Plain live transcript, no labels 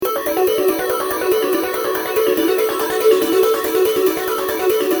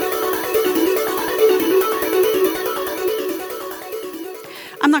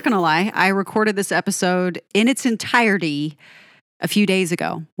going to lie, I recorded this episode in its entirety a few days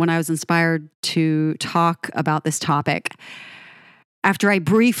ago when I was inspired to talk about this topic. After I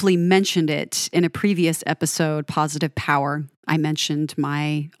briefly mentioned it in a previous episode, Positive Power, I mentioned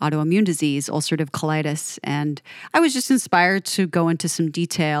my autoimmune disease, ulcerative colitis, and I was just inspired to go into some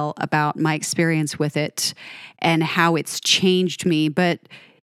detail about my experience with it and how it's changed me. But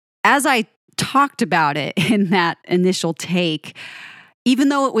as I talked about it in that initial take, even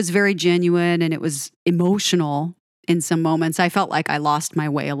though it was very genuine and it was emotional in some moments, I felt like I lost my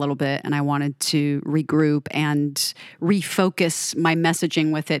way a little bit and I wanted to regroup and refocus my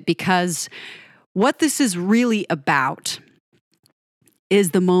messaging with it, because what this is really about is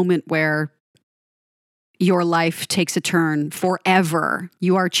the moment where your life takes a turn forever.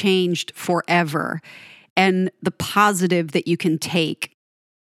 You are changed forever. And the positive that you can take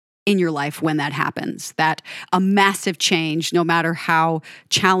in your life when that happens, that a massive change, no matter how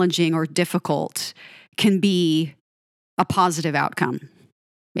challenging or difficult, can be a positive outcome,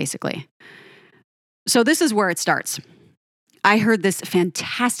 basically. So this is where it starts. I heard this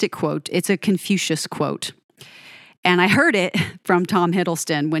fantastic quote. It's a Confucius quote. And I heard it from Tom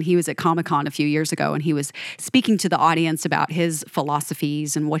Hiddleston when he was at Comic-Con a few years ago, and he was speaking to the audience about his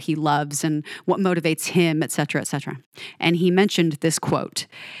philosophies and what he loves and what motivates him, et cetera, et cetera. And he mentioned this quote.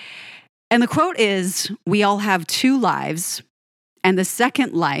 And the quote is, "We all have two lives, and the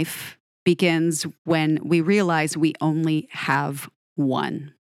second life begins when we realize we only have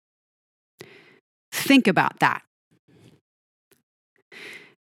one." Think about that.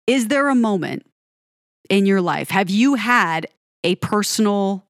 Is there a moment in your life? Have you had a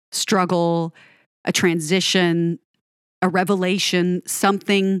personal struggle, a transition, a revelation,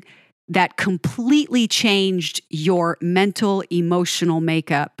 something that completely changed your mental, emotional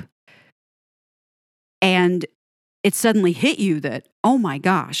makeup? And it suddenly hit you that, oh my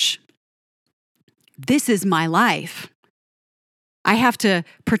gosh, this is my life. I have to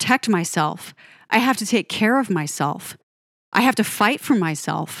protect myself. I have to take care of myself. I have to fight for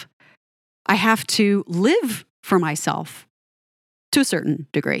myself. I have to live for myself to a certain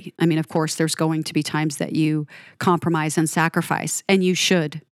degree. I mean, of course, there's going to be times that you compromise and sacrifice, and you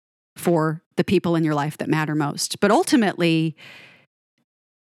should, for the people in your life that matter most. But ultimately,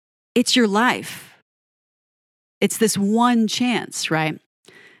 it's your life. It's this one chance, right?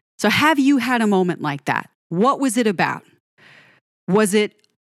 So have you had a moment like that? What was it about? Was it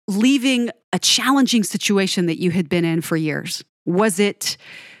leaving a challenging situation that you had been in for years? Was it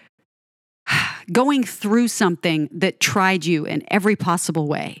going through something that tried you in every possible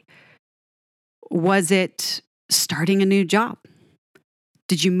way? Was it starting a new job?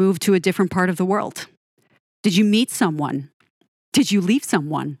 Did you move to a different part of the world? Did you meet someone? Did you leave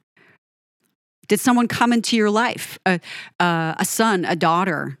someone? Did someone come into your life? A son, a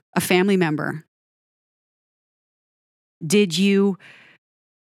daughter, a family member? Did you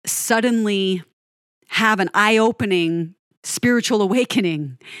suddenly have an eye-opening spiritual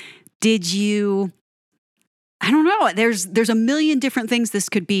awakening? Did you, I don't know, there's a million different things this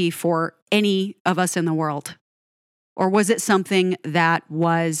could be for any of us in the world. Or was it something that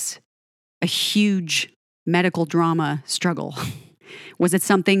was a huge medical drama struggle? Was it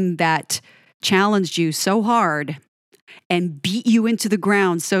something that challenged you so hard and beat you into the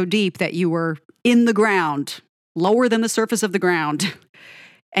ground so deep that you were in the ground, lower than the surface of the ground,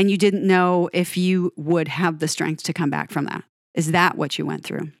 and you didn't know if you would have the strength to come back from that? Is that what you went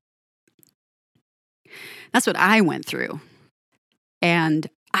through? That's what I went through. And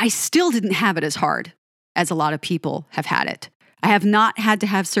I still didn't have it as hard as a lot of people have had it. I have not had to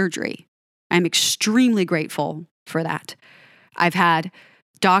have surgery. I'm extremely grateful for that. I've had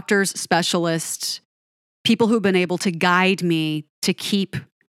doctors, specialists, people who've been able to guide me to keep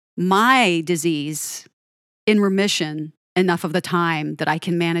my disease in remission enough of the time that I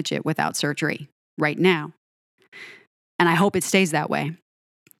can manage it without surgery right now. And I hope it stays that way.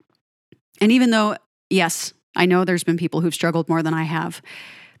 And even though, yes, I know there's been people who've struggled more than I have,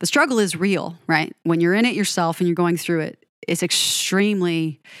 the struggle is real, right? When you're in it yourself and you're going through it, it's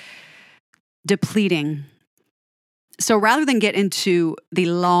extremely depleting. So rather than get into the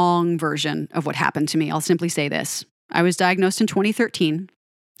long version of what happened to me, I'll simply say this. I was diagnosed in 2013.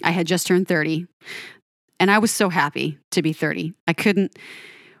 I had just turned 30, and I was so happy to be 30. I couldn't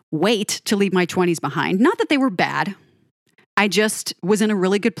wait to leave my 20s behind. Not that they were bad. I just was in a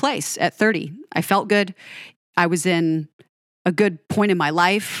really good place at 30. I felt good. I was in a good point in my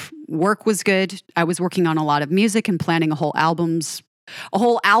life. Work was good. I was working on a lot of music and planning a whole album's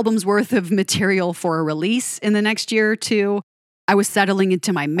worth of material for a release in the next year or two. I was settling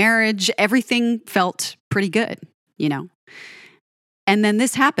into my marriage. Everything felt pretty good, you know. And then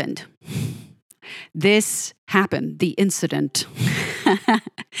this happened. This happened, the incident.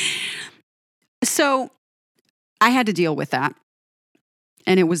 So I had to deal with that.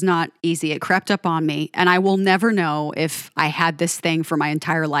 And it was not easy. It crept up on me. And I will never know if I had this thing for my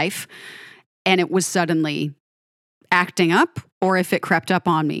entire life and it was suddenly acting up, or if it crept up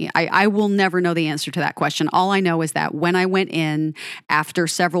on me. I will never know the answer to that question. All I know is that when I went in after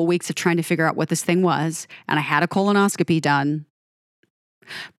several weeks of trying to figure out what this thing was, and I had a colonoscopy done,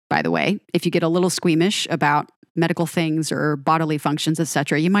 by the way, if you get a little squeamish about medical things or bodily functions,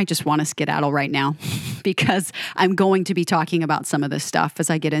 etc., you might just want to skedaddle right now because I'm going to be talking about some of this stuff as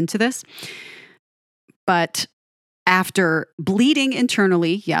I get into this. But after bleeding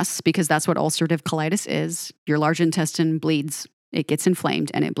internally, yes, because that's what ulcerative colitis is, your large intestine bleeds, it gets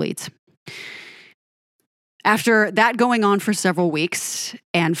inflamed and it bleeds. After that going on for several weeks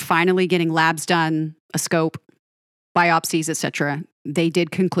and finally getting labs done, a scope, biopsies, etc., they did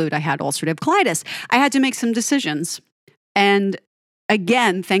conclude I had ulcerative colitis. I had to make some decisions. And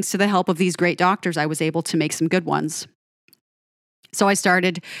again, thanks to the help of these great doctors, I was able to make some good ones. So I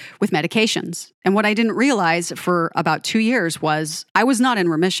started with medications. And what I didn't realize for about 2 years was I was not in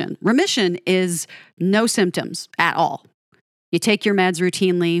remission. Remission is no symptoms at all. You take your meds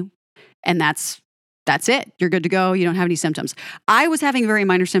routinely, and that's it. You're good to go. You don't have any symptoms. I was having very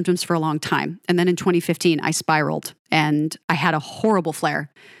minor symptoms for a long time. And then in 2015, I spiraled and I had a horrible flare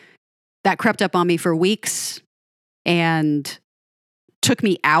that crept up on me for weeks and took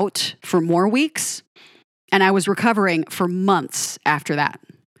me out for more weeks. And I was recovering for months after that.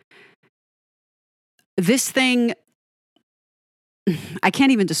 This thing, I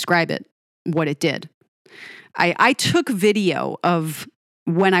can't even describe it, what it did. I took video of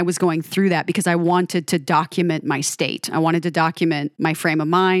when I was going through that because I wanted to document my state. I wanted to document my frame of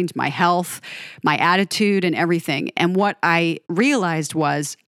mind, my health, my attitude, and everything. And what I realized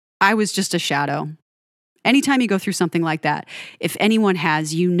was I was just a shadow. Anytime you go through something like that, if anyone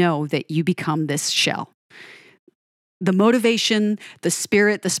has, you know that you become this shell. The motivation, the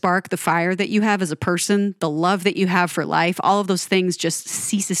spirit, the spark, the fire that you have as a person, the love that you have for life, all of those things just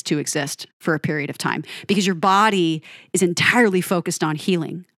ceases to exist for a period of time because your body is entirely focused on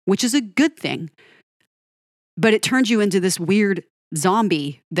healing, which is a good thing. But it turns you into this weird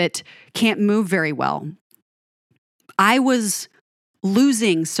zombie that can't move very well. I was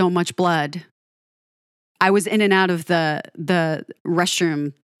losing so much blood. I was in and out of the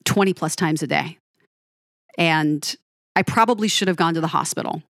restroom 20 plus times a day. And I probably should have gone to the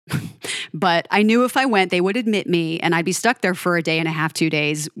hospital, but I knew if I went, they would admit me and I'd be stuck there for a day and a half, 2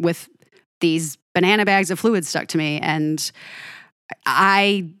 days with these banana bags of fluid stuck to me. And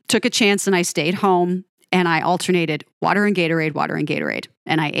I took a chance and I stayed home and I alternated water and Gatorade.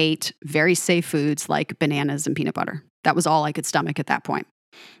 And I ate very safe foods like bananas and peanut butter. That was all I could stomach at that point.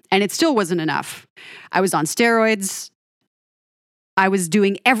 And it still wasn't enough. I was on steroids. I was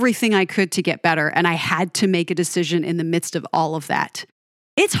doing everything I could to get better, and I had to make a decision in the midst of all of that.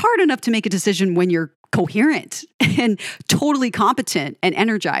 It's hard enough to make a decision when you're coherent and totally competent and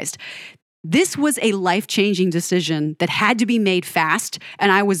energized. This was a life-changing decision that had to be made fast,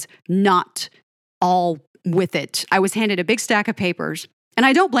 and I was not all with it. I was handed a big stack of papers, and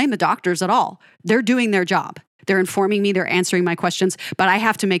I don't blame the doctors at all. They're doing their job. They're informing me, they're answering my questions, but I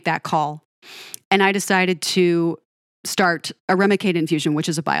have to make that call. And I decided to start a Remicade infusion, which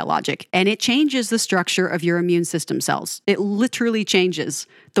is a biologic, and it changes the structure of your immune system cells. It literally changes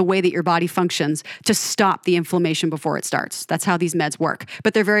the way that your body functions to stop the inflammation before it starts. That's how these meds work.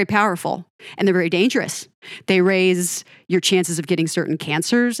 But they're very powerful and they're very dangerous. They raise your chances of getting certain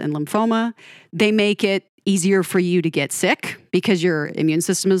cancers and lymphoma. They make it easier for you to get sick because your immune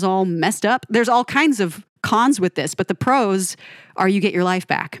system is all messed up. There's all kinds of cons with this, but the pros are you get your life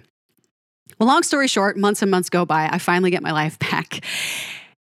back. Well, long story short, months and months go by. I finally get my life back.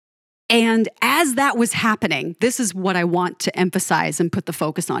 And as that was happening, this is what I want to emphasize and put the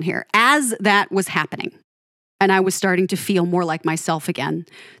focus on here. As that was happening, and I was starting to feel more like myself again,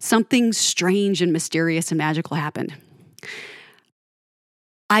 something strange and mysterious and magical happened.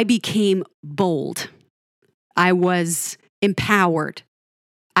 I became bold. I was empowered.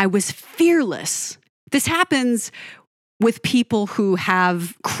 I was fearless. This happens with people who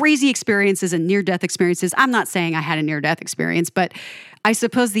have crazy experiences and near-death experiences. I'm not saying I had a near-death experience, but I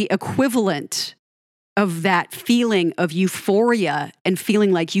suppose the equivalent of that feeling of euphoria and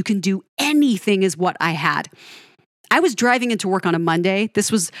feeling like you can do anything is what I had. I was driving into work on a Monday.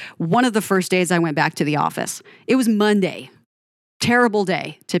 This was one of the first days I went back to the office. It was Monday. Terrible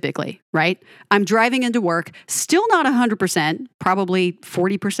day, typically, right? I'm driving into work, still not 100%, probably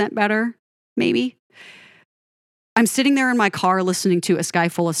 40% better, maybe. I'm sitting there in my car listening to A Sky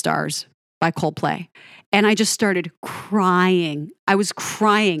Full of Stars by Coldplay. And I just started crying. I was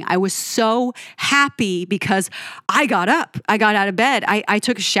crying. I was so happy because I got up. I got out of bed. I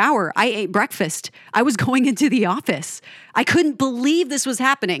took a shower. I ate breakfast. I was going into the office. I couldn't believe this was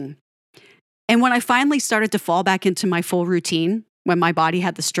happening. And when I finally started to fall back into my full routine, when my body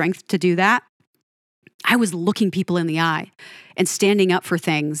had the strength to do that, I was looking people in the eye and standing up for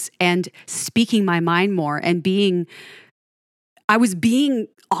things and speaking my mind more and I was being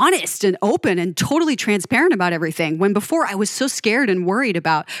honest and open and totally transparent about everything. When before I was so scared and worried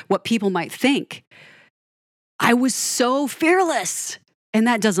about what people might think. I was so fearless, and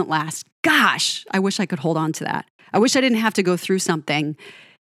that doesn't last. Gosh, I wish I could hold on to that. I wish I didn't have to go through something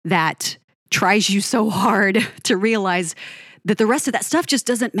that tries you so hard to realize that the rest of that stuff just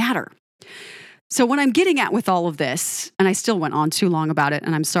doesn't matter. So what I'm getting at with all of this, and I still went on too long about it,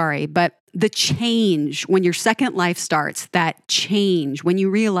 and I'm sorry, but the change when your second life starts, that change, when you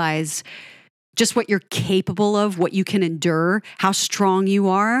realize just what you're capable of, what you can endure, how strong you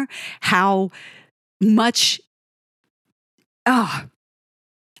are, how much,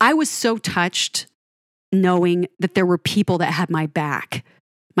 I was so touched knowing that there were people that had my back.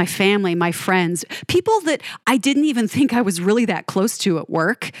 My family, my friends, people that I didn't even think I was really that close to at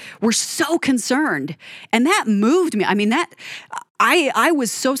work were so concerned. And that moved me. I mean, I was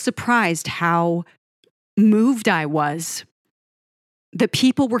so surprised how moved I was that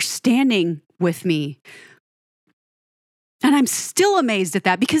people were standing with me. And I'm still amazed at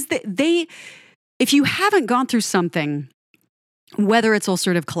that because if you haven't gone through something, whether it's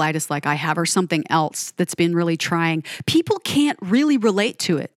ulcerative colitis like I have or something else that's been really trying, people can't really relate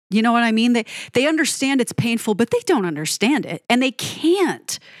to it. You know what I mean? They understand it's painful, but they don't understand it. And they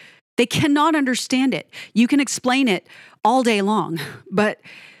can't. They cannot understand it. You can explain it all day long, but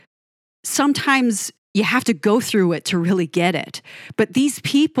sometimes you have to go through it to really get it. But these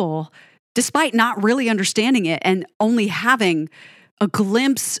people, despite not really understanding it and only having a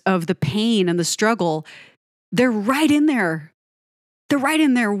glimpse of the pain and the struggle, they're right in there. They're right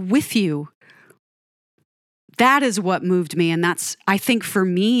in there with you. That is what moved me. And that's, I think for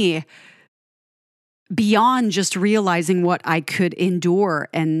me, beyond just realizing what I could endure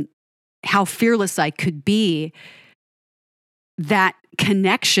and how fearless I could be, that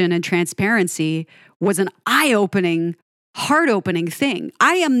connection and transparency was an eye-opening, heart-opening thing.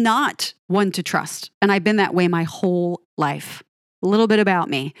 I am not one to trust. And I've been that way my whole life. A little bit about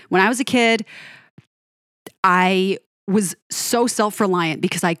me. When I was a kid, I was so self-reliant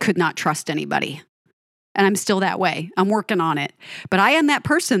because I could not trust anybody. And I'm still that way. I'm working on it. But I am that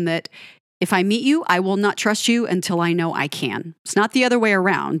person that if I meet you, I will not trust you until I know I can. It's not the other way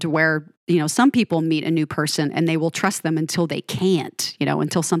around where, some people meet a new person and they will trust them until they can't,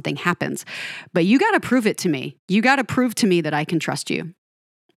 until something happens. But you got to prove it to me. You got to prove to me that I can trust you.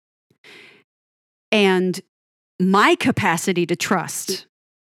 And my capacity to trust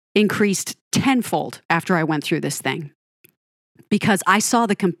increased tenfold after I went through this thing because I saw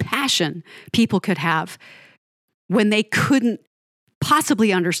the compassion people could have when they couldn't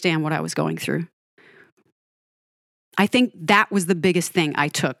possibly understand what I was going through. I think that was the biggest thing I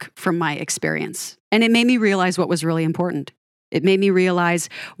took from my experience. And it made me realize what was really important. It made me realize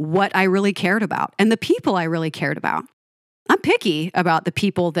what I really cared about and the people I really cared about. I'm picky about the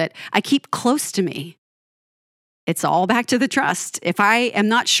people that I keep close to me. It's all back to the trust. If I am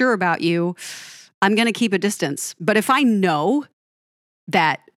not sure about you, I'm going to keep a distance. But if I know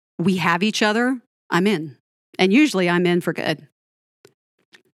that we have each other, I'm in. And usually I'm in for good.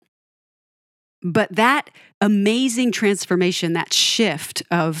 But that amazing transformation, that shift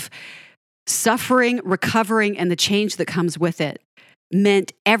of suffering, recovering, and the change that comes with it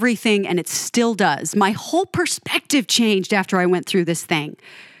meant everything, and it still does. My whole perspective changed after I went through this thing.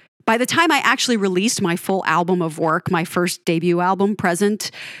 By the time I actually released my full album of work, my first debut album, Present,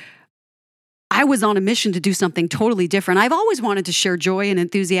 I was on a mission to do something totally different. I've always wanted to share joy and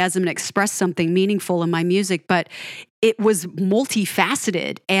enthusiasm and express something meaningful in my music, but it was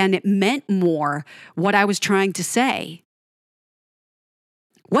multifaceted and it meant more what I was trying to say.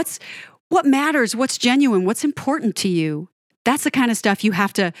 What matters? What's genuine? What's important to you? That's the kind of stuff you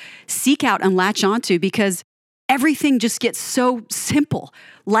have to seek out and latch onto because everything just gets so simple.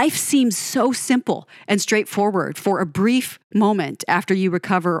 Life seems so simple and straightforward for a brief moment after you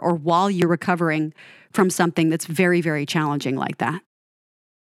recover or while you're recovering from something that's very, very challenging like that.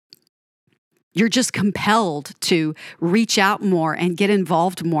 You're just compelled to reach out more and get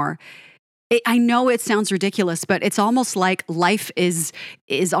involved more. I know it sounds ridiculous, but it's almost like life is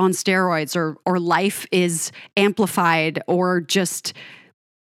on steroids or life is amplified or just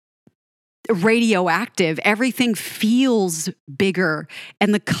radioactive. Everything feels bigger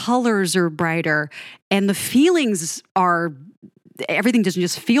and the colors are brighter and the feelings are, everything doesn't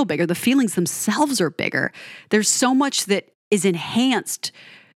just feel bigger. The feelings themselves are bigger. There's so much that is enhanced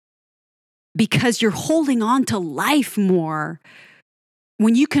because you're holding on to life more.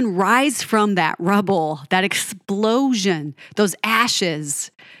 When you can rise from that rubble, that explosion, those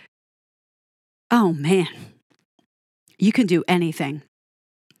ashes, oh man, you can do anything.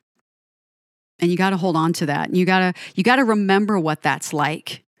 And you got to hold on to that. You got to remember what that's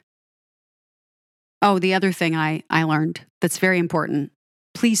like. Oh, the other thing I learned that's very important.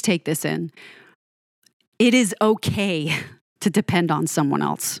 Please take this in. It is okay to depend on someone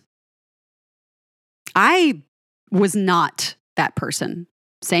else. I was not that person.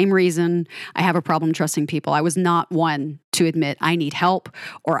 Same reason I have a problem trusting people. I was not one to admit I need help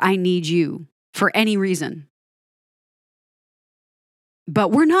or I need you for any reason.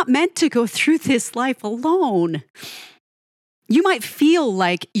 But we're not meant to go through this life alone. You might feel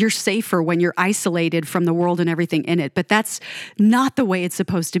like you're safer when you're isolated from the world and everything in it, but that's not the way it's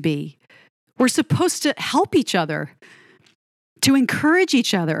supposed to be. We're supposed to help each other, to encourage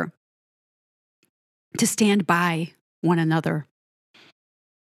each other, to stand by one another.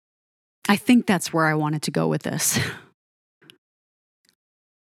 I think that's where I wanted to go with this.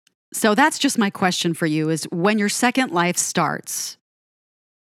 So that's just my question for you is when your second life starts,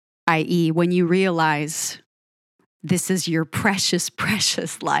 i.e., when you realize this is your precious,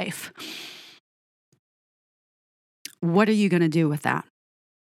 precious life, what are you going to do with that?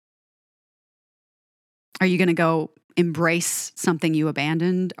 Are you going to go embrace something you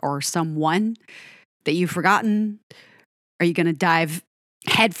abandoned or someone that you've forgotten? Are you going to dive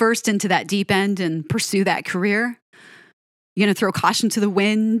headfirst into that deep end and pursue that career? You're going to throw caution to the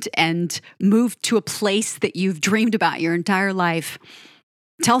wind and move to a place that you've dreamed about your entire life.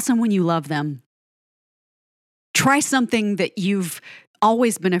 Tell someone you love them. Try something that you've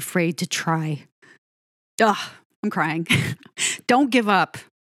always been afraid to try. Ugh, I'm crying. Don't give up.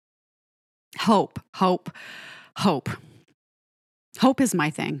 Hope, hope, hope. Hope is my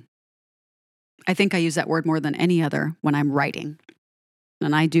thing. I think I use that word more than any other when I'm writing.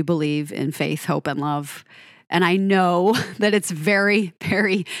 And I do believe in faith, hope, and love. And I know that it's very,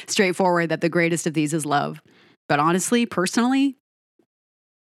 very straightforward that the greatest of these is love. But honestly, personally,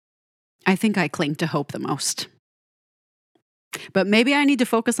 I think I cling to hope the most. But maybe I need to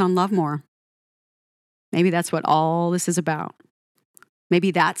focus on love more. Maybe that's what all this is about.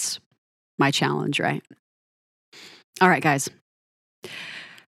 Maybe that's my challenge, right? All right, guys.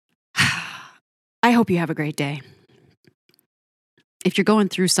 I hope you have a great day. If you're going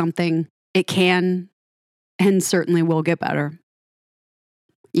through something, it can and certainly will get better.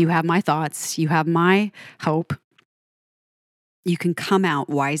 You have my thoughts. You have my hope. You can come out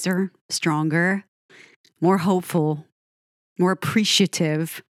wiser, stronger, more hopeful, more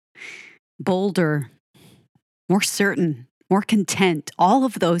appreciative, bolder, more certain, more content. All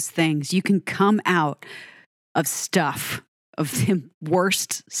of those things. You can come out of stuff, of the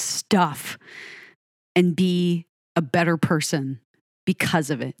worst stuff, and be a better person because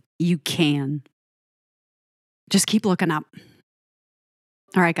of it. You can. Just keep looking up.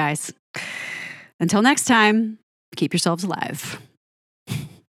 All right, guys. Until next time, keep yourselves alive.